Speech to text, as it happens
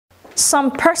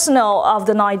Some personnel of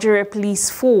the Nigeria Police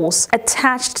Force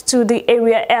attached to the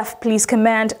Area F Police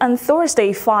Command on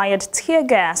Thursday fired tear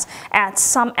gas at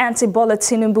some anti-Bola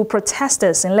Tinubu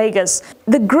protesters in Lagos.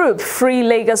 The group Free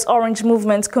Lagos Orange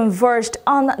Movement converged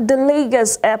on the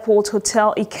Lagos Airport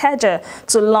Hotel Ikeja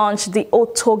to launch the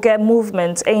Otoge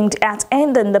movement aimed at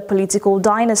ending the political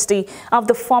dynasty of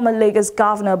the former Lagos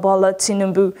Governor Bola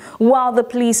Tinubu, while the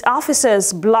police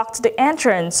officers blocked the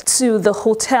entrance to the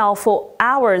hotel for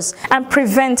hours and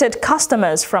prevented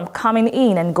customers from coming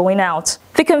in and going out.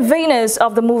 The conveners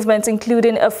of the movement,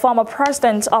 including a former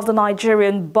president of the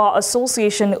Nigerian Bar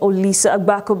Association, Olisa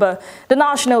Agbakoba, the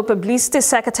National Publicity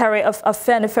Secretary of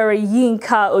Afenifere,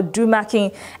 Yinka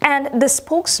Odumakin, and the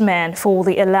spokesman for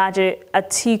the alleged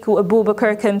Atiku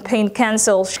Abubakar campaign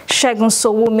council, Segun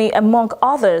Sowunmi, among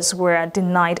others, were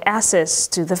denied access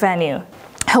to the venue.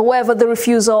 However, the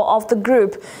refusal of the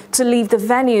group to leave the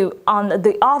venue on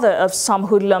the order of some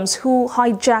hoodlums who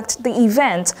hijacked the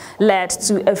event led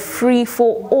to a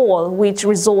free-for-all, which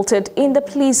resulted in the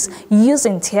police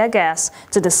using tear gas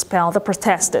to dispel the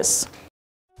protesters.